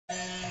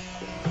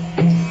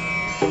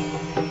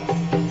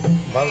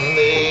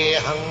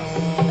Vandeham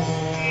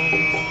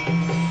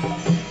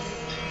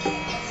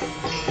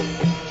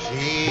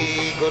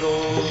Shri Guru.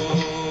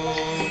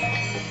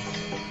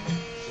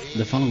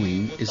 The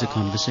following is a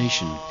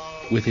conversation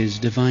with His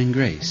Divine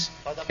Grace,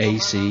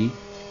 A.C.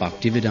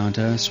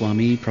 Bhaktivedanta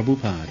Swami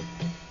Prabhupada,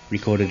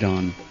 recorded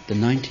on the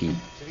 19th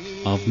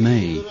of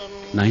May,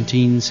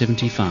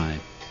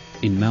 1975,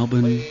 in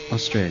Melbourne,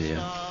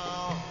 Australia.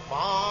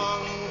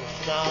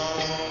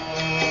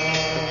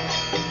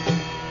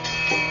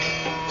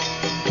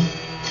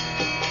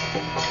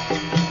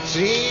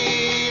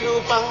 Sri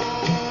Rupam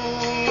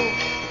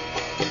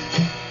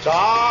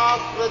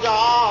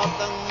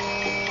Chakrajatam.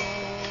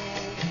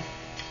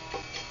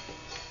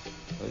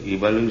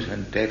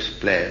 Evolution takes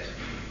place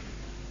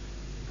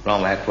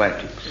from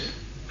aquatics,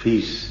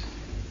 fish.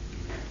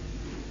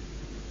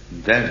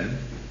 Then,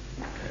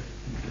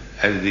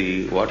 as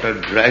the water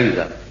dries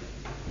up,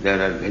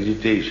 there are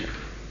vegetation,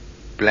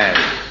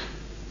 plants,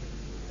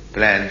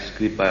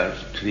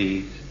 creepers,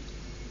 trees.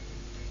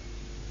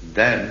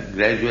 Then,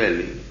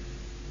 gradually,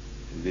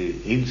 the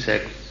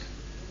insects,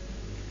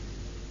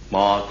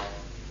 moths,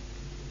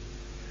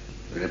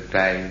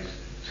 reptiles,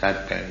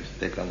 serpents,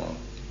 they come out.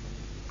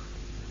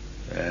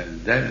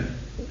 And then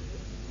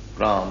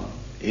from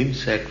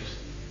insects,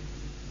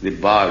 the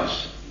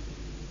birds,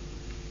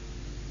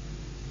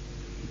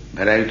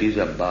 varieties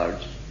of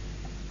birds.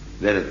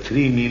 There are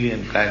 3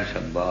 million kinds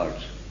of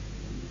birds.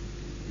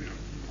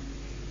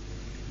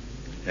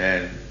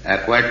 And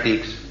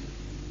aquatics,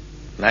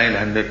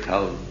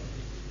 900,000.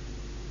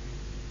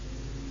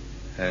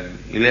 And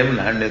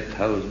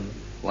 1100,000,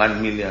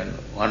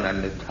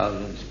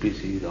 1,100,000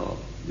 species of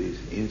these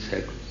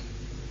insects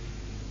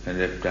and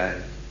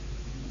reptiles.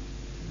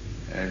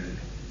 And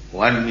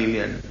 1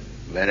 million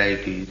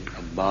varieties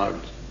of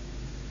birds.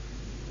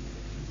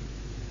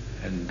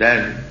 And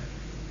then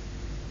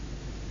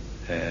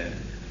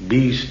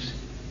beasts,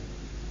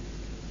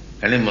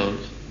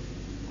 animals,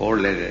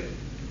 4-legged.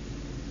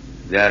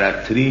 There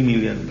are 3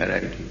 million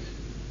varieties.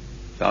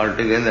 So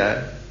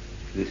altogether,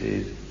 this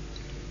is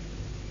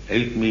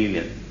 8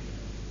 million.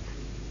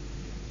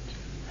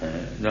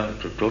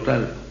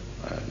 Total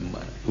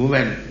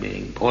human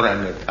being,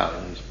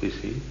 400,000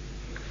 species.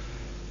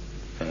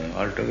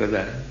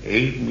 Altogether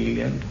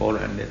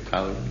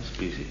 8,400,000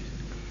 species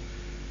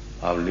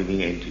of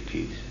living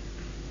entities.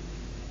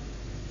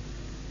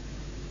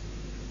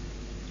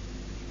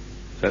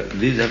 So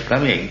these are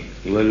coming,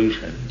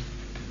 evolution,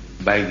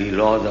 by the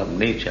laws of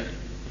nature.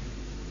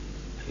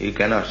 You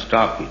cannot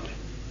stop it.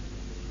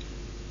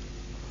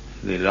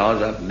 The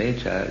laws of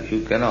nature,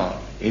 you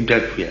cannot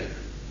interfere.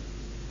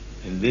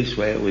 In this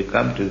way we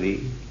come to the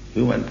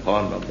human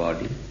form of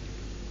body,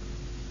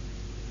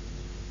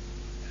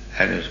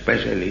 and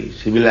especially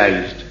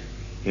civilized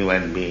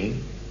human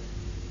being.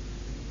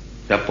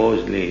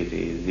 Supposedly it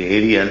is the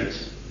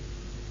Aryans,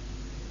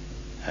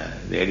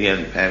 the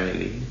Aryan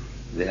family,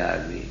 they are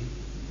the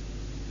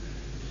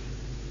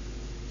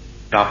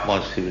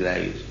topmost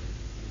civilized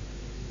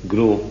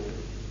group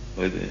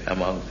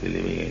amongst the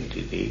living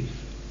entities.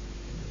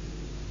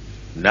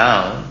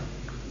 Now,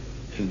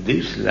 in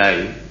this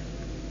life,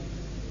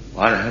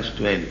 one has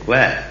to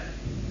inquire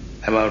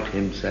about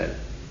himself.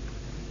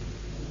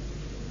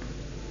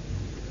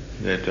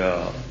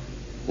 That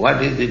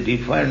what is the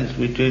difference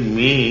between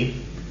me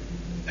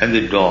and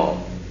the dog?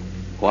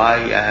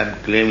 Why I am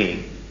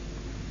claiming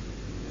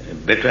a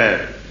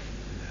better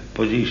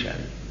position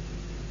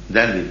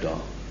than the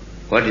dog?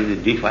 What is the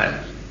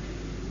difference?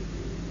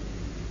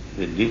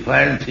 The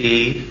difference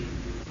is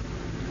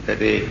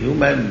that a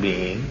human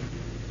being,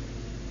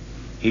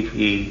 if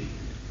he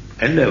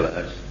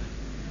endeavors,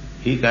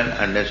 he can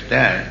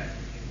understand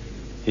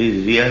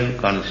his real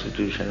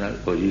constitutional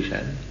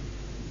position,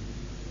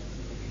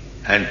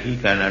 and he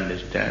can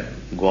understand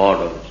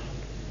God also.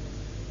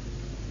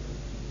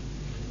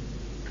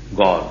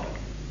 God.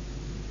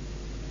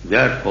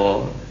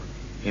 Therefore,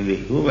 in the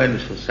human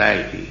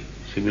society,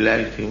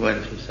 civilized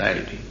human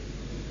society,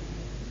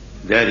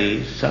 there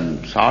is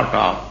some sort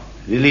of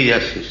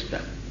religious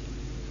system.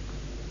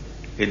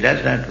 It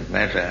does not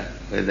matter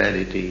whether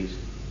it is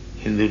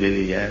Hindu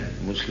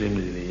religion, Muslim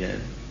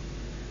religion,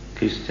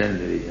 Christian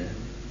religion,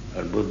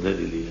 or Buddha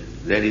religion.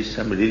 There is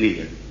some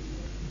religion.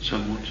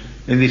 Somewhat.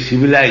 In the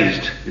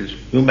civilized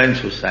human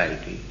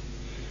society,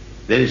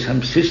 there is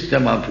some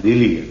system of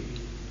religion.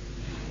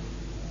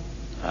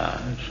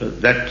 So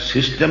that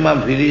system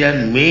of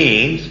religion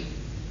means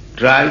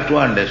try to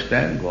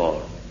understand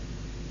God.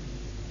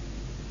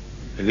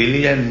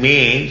 Religion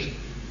means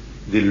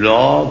the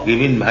law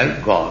given by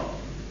God.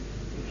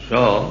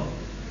 So,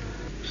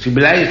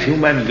 civilized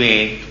human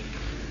beings,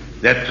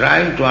 they are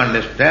trying to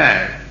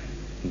understand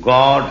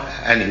God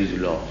and His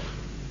law.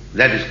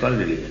 That is called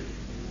religion.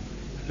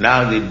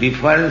 Now the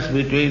difference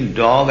between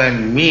dog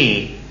and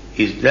me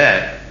is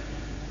that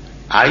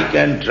I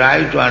can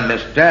try to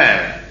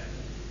understand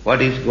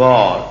what is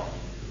God,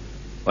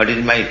 what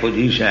is my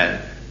position.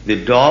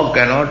 The dog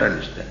cannot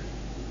understand.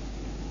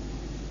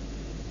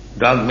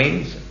 Dog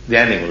means the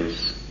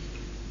animals.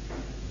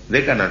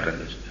 They cannot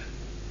understand.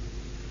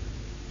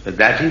 So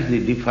that is the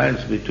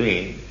difference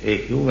between a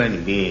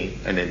human being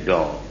and a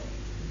dog.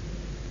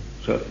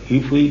 So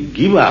if we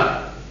give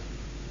up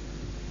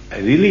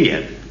a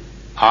religion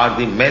or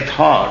the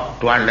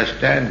method to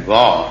understand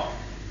God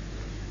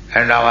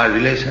and our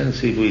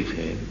relationship with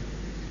Him,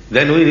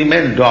 then we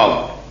remain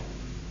dog.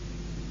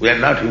 We are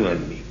not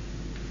human beings.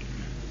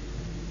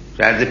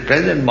 So at the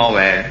present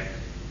moment,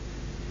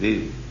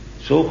 the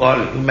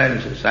so-called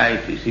human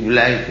society,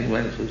 civilized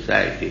human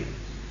society,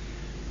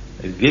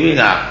 is giving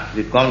up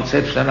the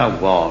conception of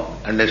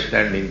God,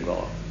 understanding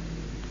God.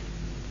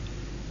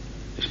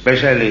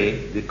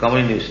 Especially the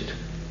Communist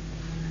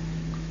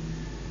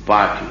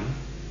Party.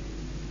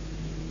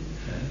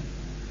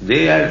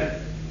 They are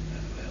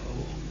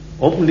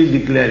openly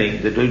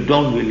declaring that we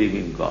don't believe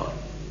in God.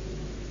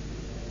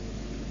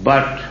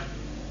 But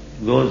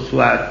those who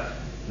are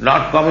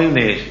not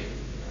communist,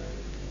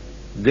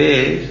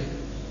 they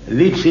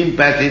leave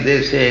sympathy,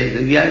 they say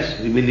that yes,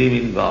 we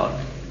believe in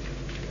God.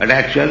 But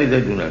actually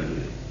they do not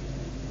believe.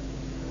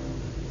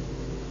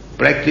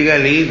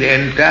 Practically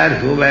the entire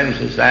human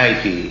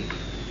society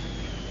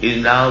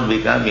is now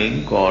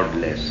becoming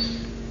godless.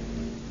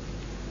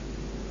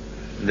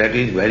 That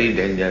is very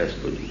dangerous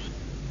position.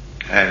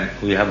 And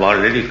we have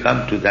already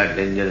come to that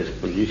dangerous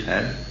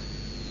position.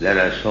 There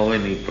are so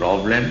many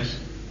problems,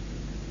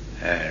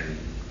 and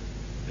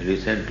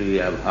recently we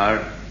have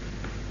heard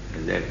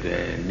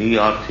that New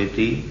York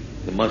City,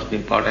 the most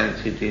important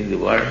city in the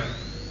world,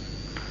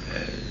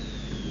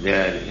 they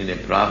are in a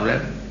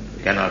problem,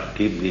 cannot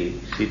keep the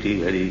city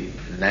very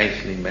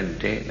nicely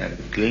maintained and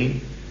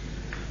clean,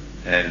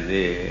 and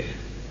they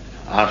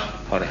asked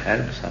for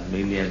help, some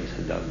millions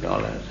of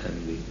dollars,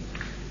 and the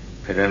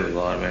federal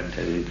government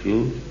has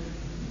refused.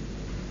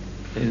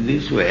 In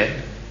this way,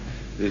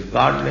 this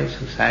godless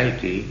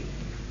society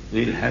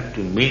will have to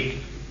meet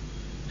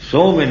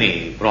so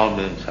many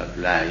problems of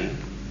life,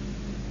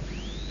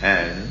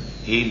 and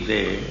if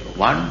they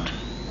want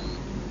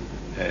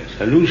a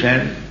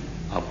solution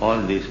of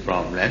all these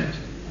problems,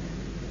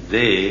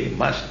 they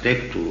must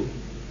take to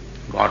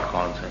God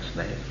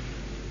consciousness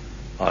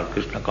or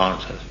Krishna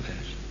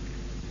consciousness.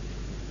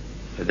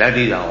 So that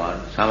is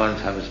our sum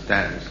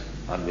substance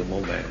of the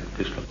movement,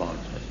 Krishna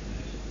consciousness.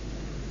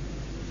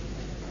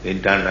 The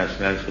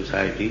International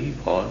Society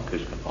for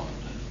Krishna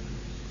Consciousness.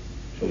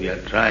 So we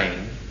are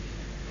trying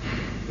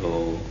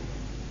to,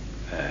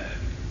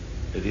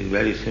 it is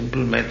very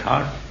simple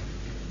method,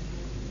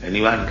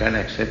 anyone can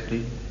accept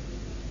it,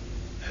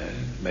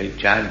 by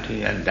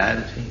chanting and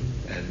dancing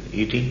and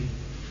eating.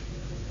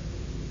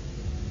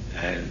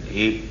 And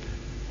if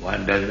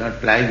one does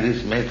not like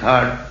this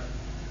method,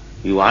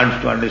 he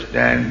wants to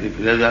understand the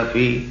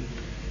philosophy,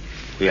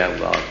 we have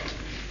got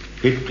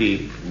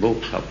 50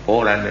 books of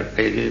 400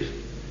 pages.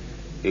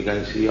 You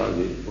can see all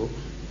these books.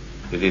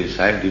 It is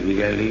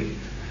scientifically,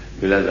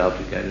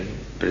 philosophically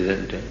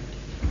presented.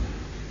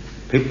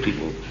 50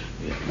 books.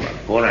 We have got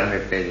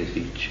 400 pages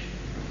each.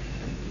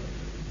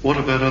 What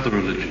about other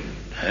religion?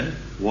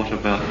 What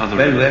about other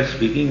Well, religion? we are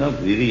speaking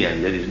of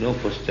religion. There is no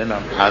question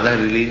of other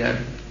religion,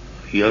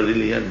 your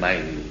religion, my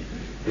religion.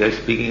 We are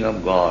speaking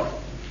of God.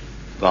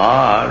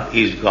 God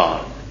is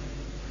God.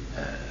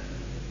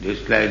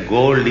 Just like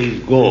gold is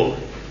gold.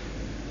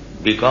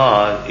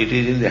 Because it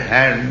is in the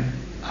hand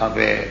of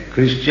a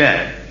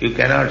Christian, you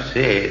cannot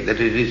say that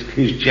it is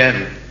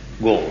Christian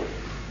gold.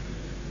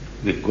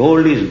 The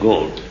gold is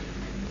gold.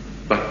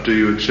 But do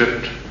you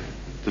accept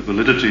the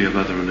validity of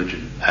other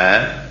religion?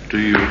 Do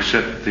you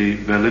accept the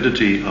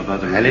validity of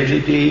other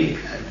religion? Validity,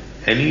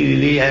 any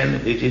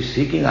religion which is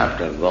seeking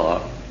after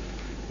God,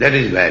 that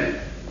is valid.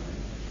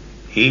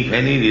 If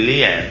any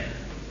religion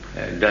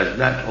does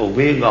not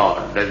obey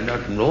God, does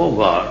not know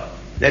God,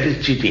 that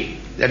is cheating.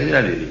 That is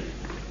not religion.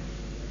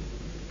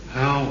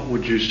 How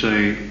would you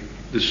say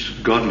this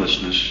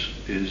godlessness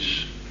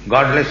is?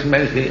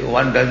 Godlessness means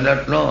one does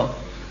not know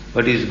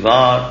what is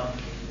God.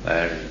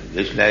 And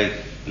just like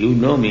you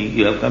know me,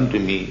 you have come to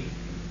me,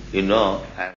 you know.